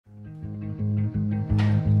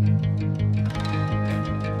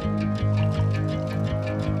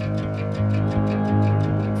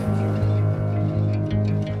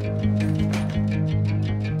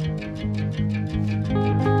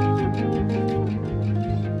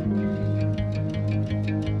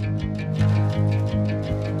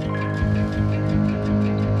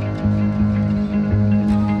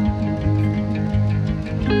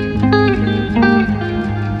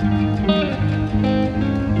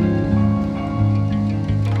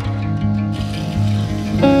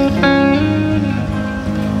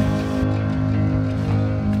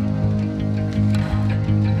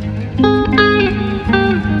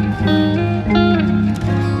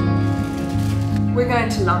We're going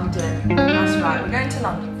to London. That's right, we're going to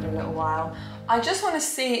London for a little while. I just want to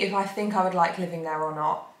see if I think I would like living there or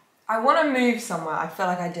not. I want to move somewhere, I feel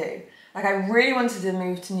like I do. Like I really wanted to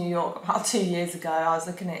move to New York about 2 years ago. I was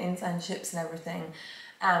looking at internships and everything.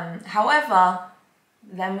 However,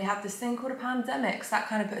 then we had this thing called a pandemic, so that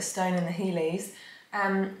kind of put a stone in the Heelys.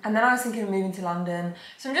 And then I was thinking of moving to London.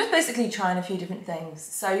 So I'm just basically trying a few different things.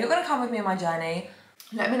 So you're going to come with me on my journey.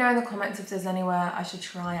 Let me know in the comments if there's anywhere I should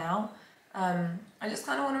try out. I just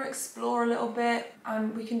kind of want to explore a little bit,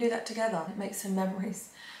 and we can do that together. Make some memories,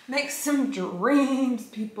 make some dreams,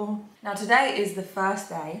 people. Now today is the first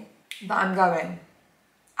day that I'm going.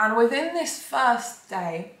 And within this first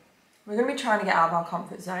day, we're going to be trying to get out of our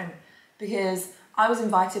comfort zone, because I was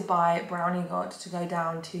invited by Brownie God to go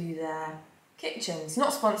down to their kitchens.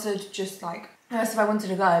 Not sponsored, just like, asked if I wanted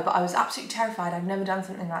to go, but I was absolutely terrified. I've never done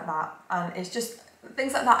something like that. And it's just,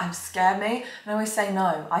 things like that have scared me. And I always say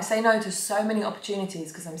no. I say no to so many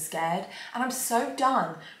opportunities because I'm scared. And I'm so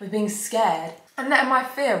done with being scared and letting my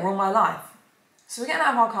fear rule my life. So we're getting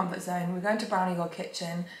out of our comfort zone. We're going to Brownie God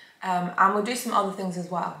Kitchen, and we'll do some other things as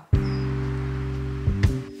well.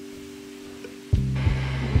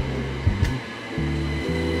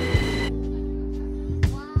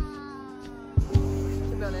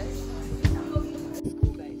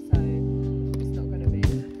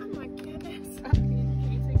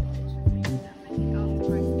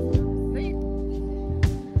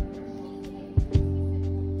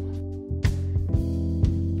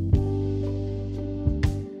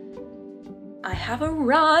 I have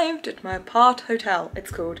arrived at my apart hotel,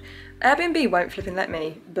 it's called. Airbnb won't flipping let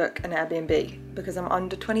me book an Airbnb because I'm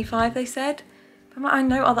under 25, they said. But I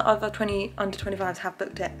know other under 25s have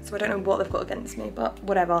booked it, so I don't know what they've got against me, but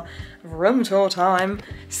whatever. Room tour time.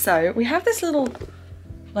 So we have this little,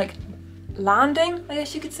 like, landing, I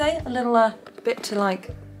guess you could say. A little bit to,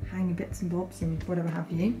 like, hang your bits and bobs and whatever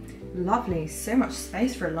have you. Lovely, so much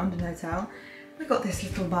space for a London hotel. We've got this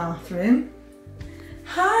little bathroom.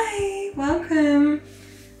 Hi, welcome.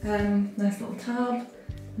 Nice little tub,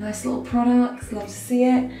 nice little products, love to see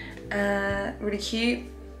it. Really cute.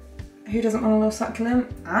 Who doesn't want a little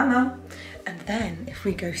succulent? I know. And then if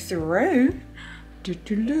we go through,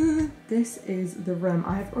 this is the room.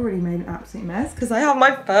 I have already made an absolute mess because I have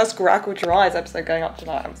my first Grackle Dries episode going up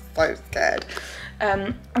tonight. I'm so scared.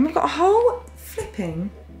 And we've got a whole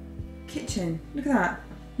flipping kitchen. Look at that.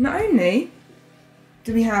 Not only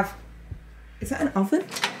do we have, is that an oven?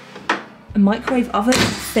 A microwave oven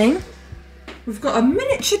thing? We've got a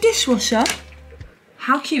miniature dishwasher.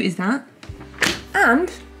 How cute is that?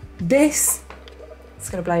 And this,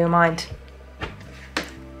 it's gonna blow your mind.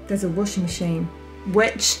 There's a washing machine,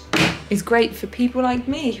 which is great for people like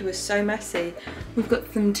me who are so messy. We've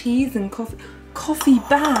got some teas and coffee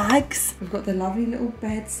bags. We've got the lovely little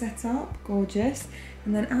bed set up, gorgeous.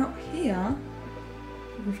 And then out here,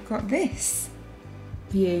 we've got this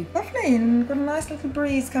view. Lovely, and we've got a nice little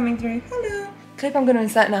breeze coming through. Hello. The clip I'm going to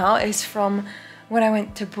insert now is from when I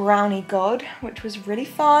went to Brownie God, which was really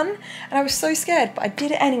fun. And I was so scared, but I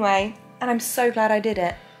did it anyway. And I'm so glad I did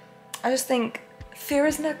it. I just think fear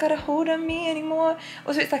isn't that got a hold on me anymore.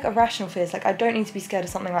 Also, it's like a rational fear. It's like I don't need to be scared of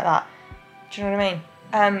something like that. Do you know what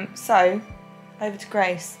I mean? So, over to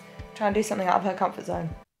Grace. Try and do something out of her comfort zone.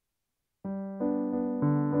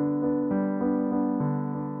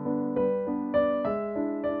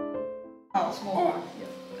 Oh, small one.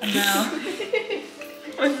 And now.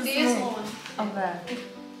 Up there.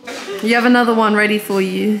 You have another one ready for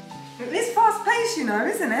you. It's fast paced, you know,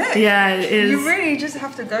 isn't it? Yeah, it is. You really just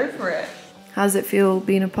have to go for it. How does it feel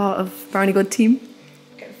being a part of Brownie God team?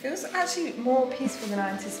 It feels actually more peaceful than I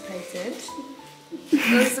anticipated.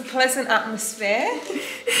 There's a pleasant atmosphere.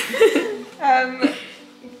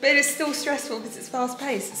 But it's still stressful because it's fast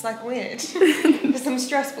paced. It's like weird. Because I'm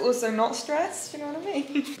stressed but also not stressed, you know what I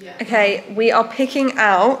mean? Yeah. Okay, we are picking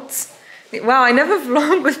out. Wow, I never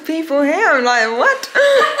vlog with people here. I'm like, what?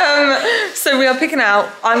 So we are picking out,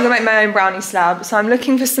 I'm gonna make my own brownie slab. So I'm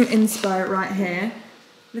looking for some inspo right here.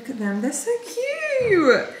 Look at them, they're so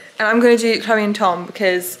cute. And I'm gonna do Chloe and Tom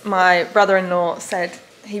because my brother-in-law said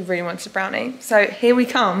he really wanted a brownie. So here we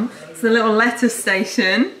come. It's the little letter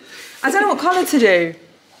station. I don't know what colour to do.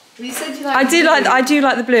 You said you like I do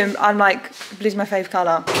like the blue. I'm like, blue's my favourite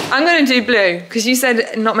colour. I'm going to do blue because you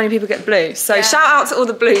said not many people get blue. So yeah. Shout out to all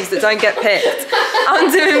the blues that don't get picked.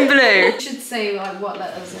 I'm doing blue. You should say like what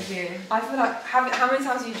letters are here. I feel like, how many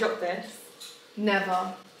times have you dropped this?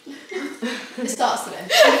 Never. It starts today.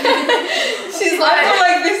 She's like, I feel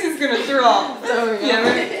like this is going to drop. Oh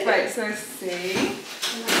yeah, wait, so let's see.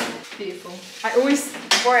 Beautiful. I always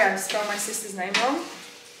worry I spell my sister's name wrong.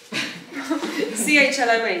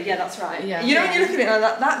 C-H-L-O-E, yeah, that's right. Yeah. You know when you look at it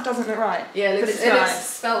like that doesn't look right. Yeah, but it's it right. looks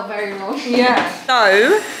spelled very wrong. Yeah.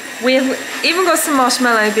 So, we've even got some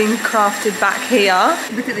marshmallow being crafted back here.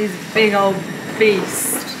 Look at these big old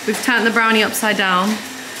beasts. We've turned the brownie upside down.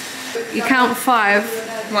 You count 5.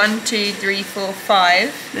 1, 2, 3, 4,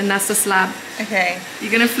 5. And that's the slab. Okay.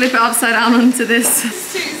 You're gonna flip it upside down onto this.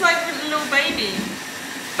 It's like a little baby.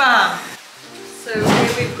 Bam. So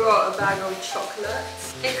here we've got a bag of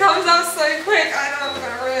chocolates. It comes out so quick, I know I'm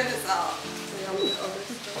gonna ruin this up.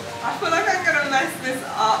 I feel like I'm gonna mess this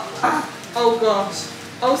up. Oh gosh.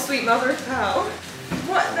 Oh sweet mother of pearl.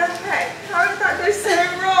 What the heck? How did that go so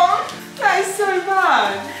wrong? That is so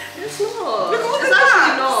bad. It's not. Look at all the it's gaps.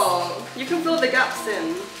 actually not. You can fill the gaps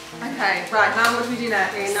in. Okay, right, now what do we do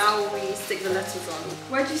next? Okay, now we stick the letters on.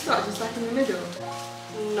 Where do you start? Just like in the middle?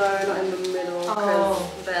 No, not in the middle.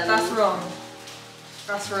 Oh, then that's wrong.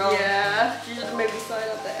 That's wrong. Yeah, you should maybe sign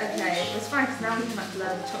up the edge. Okay, it's fine because now we can like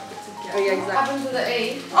blur the chocolate together. Oh yeah, What exactly. happened to the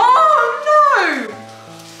A? Oh no!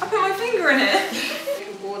 I put my finger in it. You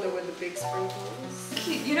can border with the big sprinkles.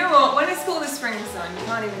 You know what? When it's called a spring sun, you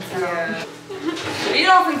can't even tell. Yeah. Are you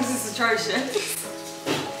laughing because it's atrocious?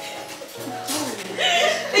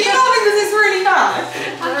 Are you laughing because it's really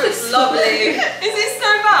bad? It's lovely. Is it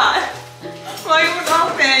so bad? Why are you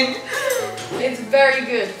laughing? It's very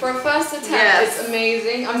good. For a first attempt, Yes. it's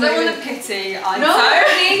amazing. I I'm don't not want even... the pity. I No.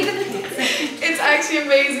 don't need the pity. It's actually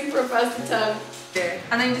amazing for a first attempt.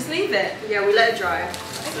 And then just leave it. Yeah, we let it dry.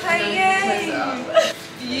 Okay, yay!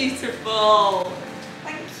 Beautiful.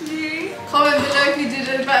 Thank you. Comment below if you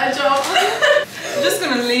did a better job. I'm just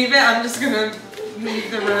gonna leave it. I'm just gonna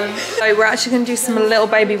leave the room. So we're actually gonna do some little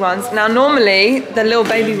baby ones. Now normally the little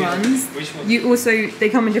baby ones, they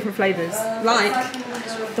come in different flavors. Like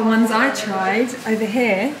the ones I tried over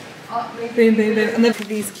here. Boom, boom, boom. And then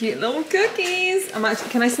these cute little cookies.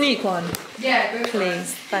 Can I sneak one? Yeah, go for it.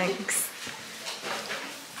 Please, thanks.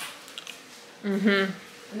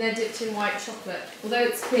 And they're dipped in white chocolate. Although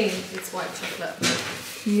it's pink, it's white chocolate.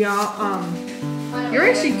 Yeah. You're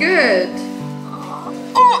actually good.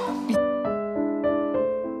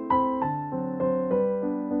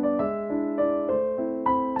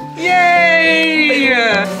 Yay!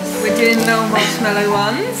 We're doing little marshmallow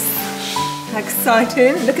ones.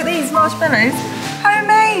 Exciting. Look at these marshmallows.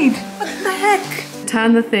 Homemade. What the heck?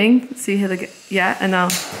 Turn the thing. See how they get. Yeah, and now.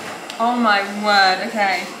 Oh my word.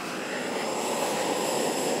 Okay.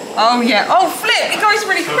 Oh yeah. Oh flip! It goes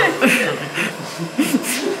really quick.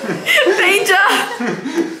 Danger!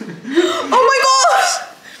 Oh my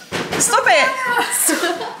gosh! Stop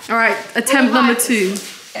it! Alright, attempt number 2.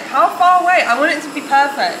 How far away? I want it to be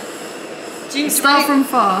perfect. Do you Start from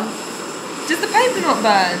far. Does the paper not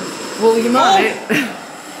burn? Well, you might.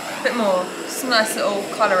 A bit more. Just a nice little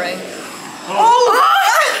colouring.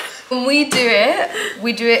 Oh! When we do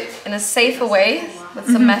it in a safer way with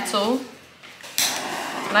some metal.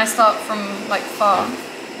 And I start from like far.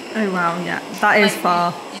 Oh wow, yeah. That is Like,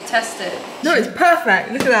 far. You test it. No, it's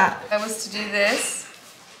perfect. Look at that. If I was to do this,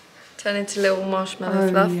 turn into little marshmallow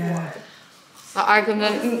fluff. yeah. I can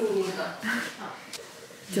then. Do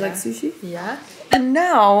you like sushi? Yeah. And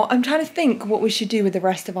now I'm trying to think what we should do with the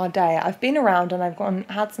rest of our day. I've been around and I've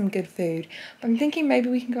had some good food, but I'm thinking maybe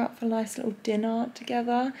we can go out for a nice little dinner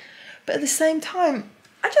together. But at the same time,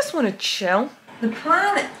 I just want to chill. The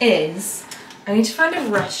plan is I need to find a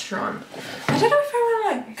restaurant. I don't know if I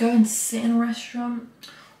want to like go and sit in a restaurant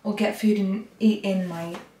or get food and eat in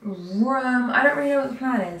my room. I don't really know what the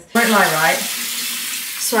plan is. Won't lie, right?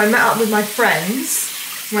 So I met up with my friends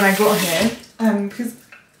when I got here because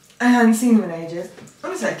I hadn't seen them in ages.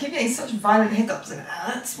 Honestly, I keep getting such violent hiccups and it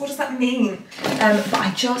hurts. What does that mean? But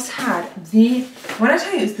I just had when I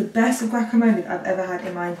tell you it's the best guacamole I've ever had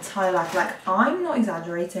in my entire life. Like, I'm not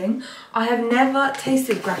exaggerating. I have never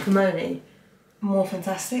tasted guacamole more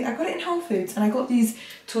fantastic. I got it in Whole Foods and I got these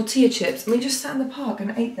tortilla chips and we just sat in the park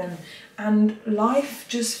and ate them. And life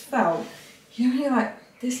just felt, you know, when you're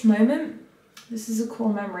like, this moment, this is a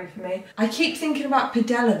core memory for me. I keep thinking about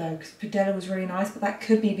Padella though, because Padella was really nice, but that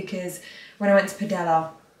could be because when I went to Padella,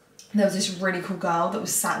 there was this really cool girl that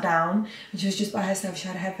was sat down and she was just by herself. She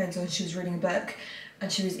had headphones on, she was reading a book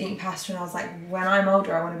and she was eating pasta and I was like, when I'm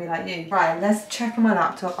older, I want to be like you. Right, let's check on my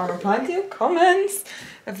laptop. I'll reply to your comments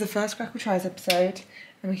of the first Crackle Tries episode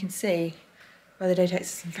and we can see where the day takes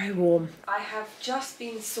us. I'm very warm. I have just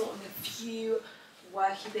been sorting a few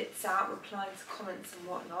worky bits out, replying to comments and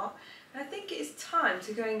whatnot. And I think it is time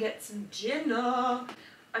to go and get some dinner.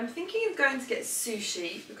 I'm thinking of going to get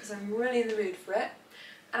sushi because I'm really in the mood for it.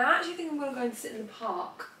 And I actually think I'm going to go and sit in the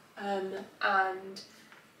park and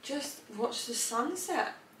just watch the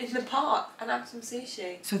sunset in the park and have some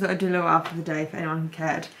sushi. So I thought I'd do a little outfit of the day for anyone who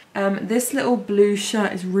cared. This little blue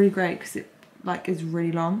shirt is really great because it like is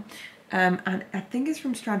really long. And I think it's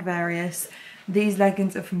from Stradivarius. These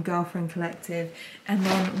leggings are from Girlfriend Collective. And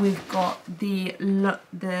then we've got the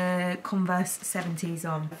Converse 70s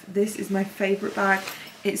on. This is my favourite bag.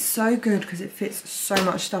 It's so good because it fits so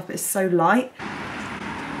much stuff. It's so light.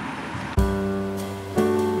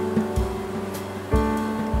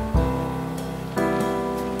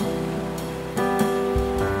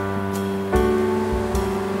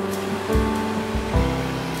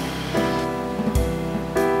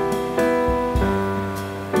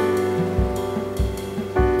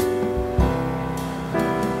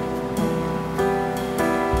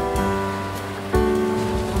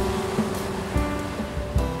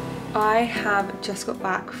 I have just got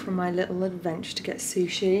back from my little adventure to get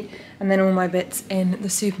sushi and then all my bits in the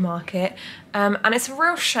supermarket, and it's a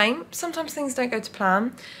real shame. Sometimes things don't go to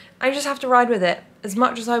plan. I just have to ride with it. As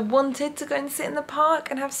much as I wanted to go and sit in the park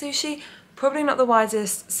and have sushi, probably not the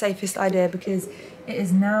wisest, safest idea because it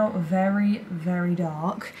is now very, very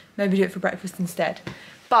dark. Maybe do it for breakfast instead.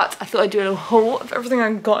 But I thought I'd do a little haul of everything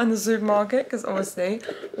I got in the supermarket because obviously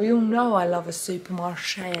we all know I love a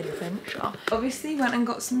supermarché adventure. Obviously went and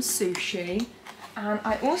got some sushi, and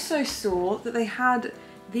I also saw that they had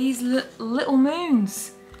these little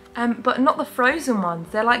moons, but not the frozen ones.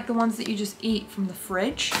 They're like the ones that you just eat from the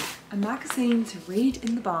fridge. A magazine to read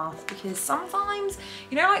in the bath because sometimes,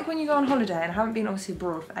 you know, like when you go on holiday, and I haven't been obviously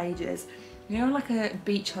abroad for ages, you know, like a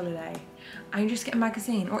beach holiday, and you just get a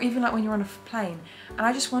magazine, or even like when you're on a plane, and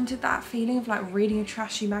I just wanted that feeling of like reading a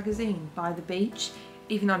trashy magazine by the beach,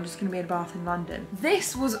 even though I'm just gonna be in a bath in London.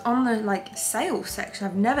 This was on the like sales section.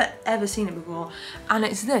 I've never ever seen it before, and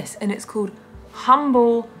it's this, and it's called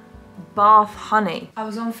Humble Bath Honey. I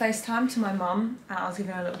was on FaceTime to my mum and I was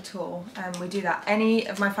giving her a little tour, and we do that. Any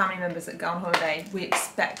of my family members that go on holiday, we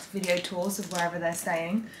expect video tours of wherever they're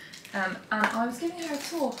staying, and I was giving her a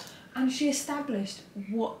tour, and she established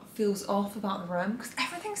what feels off about the room because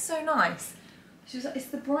everything's so nice. She was like, it's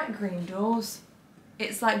the bright green doors.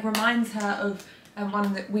 It's like reminds her of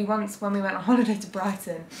one that we once, when we went on holiday to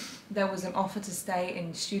Brighton, there was an offer to stay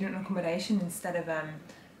in student accommodation instead of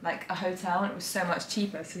like a hotel, and it was so much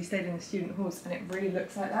cheaper, so we stayed in the student halls, and it really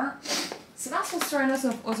looks like that. So that's what's throwing us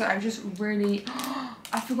off. Also, I've just really,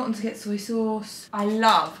 I've forgotten to get soy sauce. I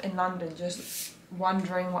love in London just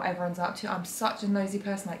wondering what everyone's up to. I'm such a nosy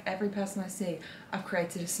person. Like every person I see, I've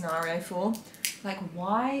created a scenario for. Like,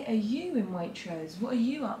 why are you in Waitrose? What are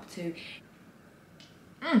you up to?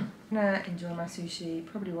 I'm gonna enjoy my sushi,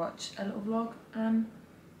 probably watch a little vlog, and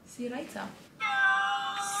see you later.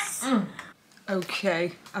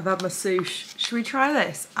 Okay, I've had my sushi. Should we try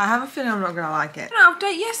this? I have a feeling I'm not gonna like it. An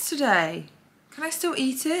update yesterday. Can I still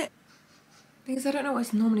eat it? Because I don't know what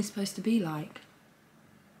it's normally supposed to be like.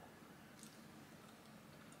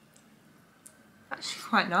 Actually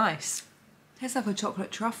quite nice. Tastes like a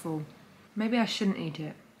chocolate truffle. Maybe I shouldn't eat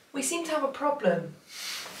it. We seem to have a problem.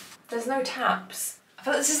 There's no taps. I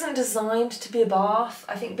feel like this isn't designed to be a bath.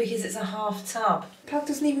 I think because it's a half tub. Plug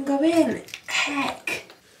doesn't even go in. Heck.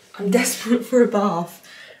 I'm desperate for a bath,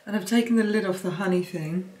 and I've taken the lid off the honey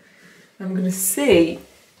thing. I'm gonna see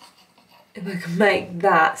if I can make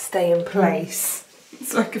that stay in place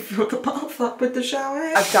so I can fill the bath up with the shower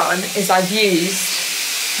head. What I've done is I've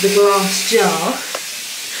used the glass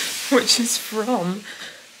jar, which is from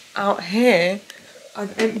out here.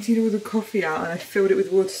 I've emptied all the coffee out and I filled it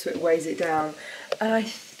with water so it weighs it down. And I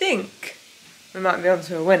think we might be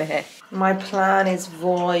onto a winner here. My plan is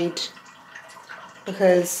void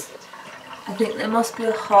because I think there must be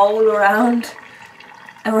a hole around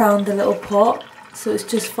the little pot. So it's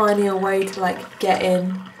just finding a way to like get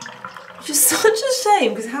in. Which is such a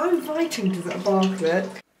shame because how inviting does that bath look?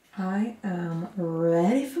 I am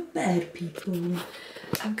ready for bed, people.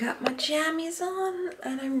 I've got my jammies on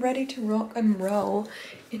and I'm ready to rock and roll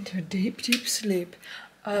into a deep, deep sleep.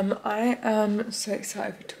 I am so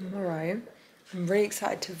excited for tomorrow. I'm really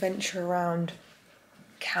excited to venture around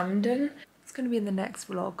Camden. It's going to be in the next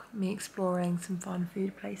vlog, me exploring some fun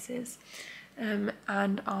food places. And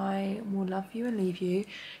I will love you and leave you.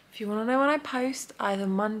 If you want to know when I post, either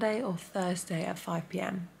Monday or Thursday at 5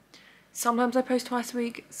 PM. Sometimes I post twice a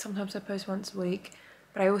week, sometimes I post once a week,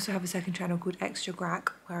 but I also have a second channel called Extra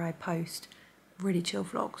Grack where I post really chill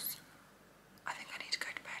vlogs.